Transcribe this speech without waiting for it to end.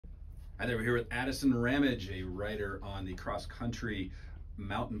Hi there, we're here with Addison Ramage, a rider on the cross-country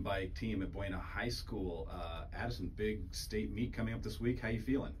mountain bike team at Buena High School. Addison, big state meet coming up this week. How you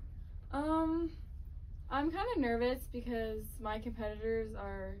feeling? I'm kind of nervous because my competitors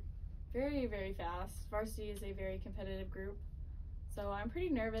are very, very fast. Varsity is a very competitive group. So I'm pretty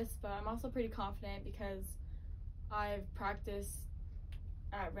nervous, but I'm also pretty confident because I've practiced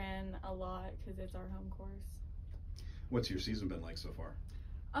at Ren a lot because it's our home course. What's your season been like so far?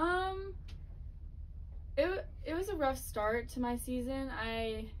 It was a rough start to my season.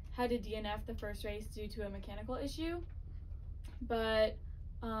 I had to DNF the first race due to a mechanical issue, but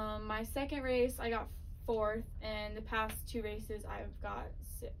my second race I got fourth, and the past two races I've got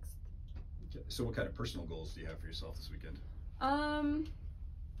sixth. So what kind of personal goals do you have for yourself this weekend?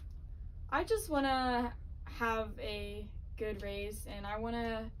 I just want to have a good race, and I want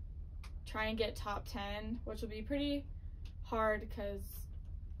to try and get top 10, which will be pretty hard because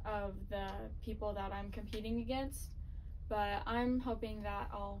of the people that I'm competing against, but I'm hoping that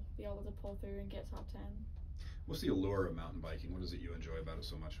I'll be able to pull through and get top 10. What's the allure of mountain biking? What is it you enjoy about it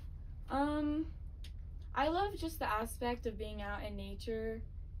so much? I love just the aspect of being out in nature,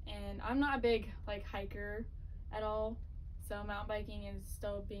 and I'm not a big hiker at all, so mountain biking is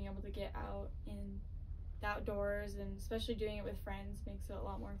still being able to get out in the outdoors, and especially doing it with friends makes it a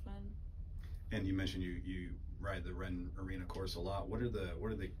lot more fun. And you mentioned you ride the Ren Arena course a lot. What are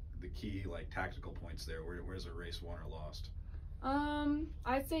the key tactical points there? Where's a race won or lost?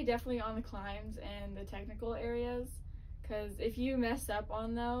 I'd say definitely on the climbs and the technical areas, because if you mess up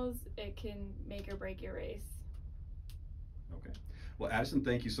on those, it can make or break your race. Okay. Well, Addison,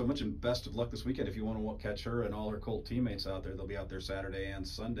 thank you so much, and best of luck this weekend. If you want to catch her and all her Colt teammates out there, they'll be out there Saturday and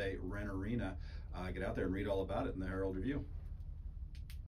Sunday, Ren Arena. Get out there and read all about it in the Herald Review.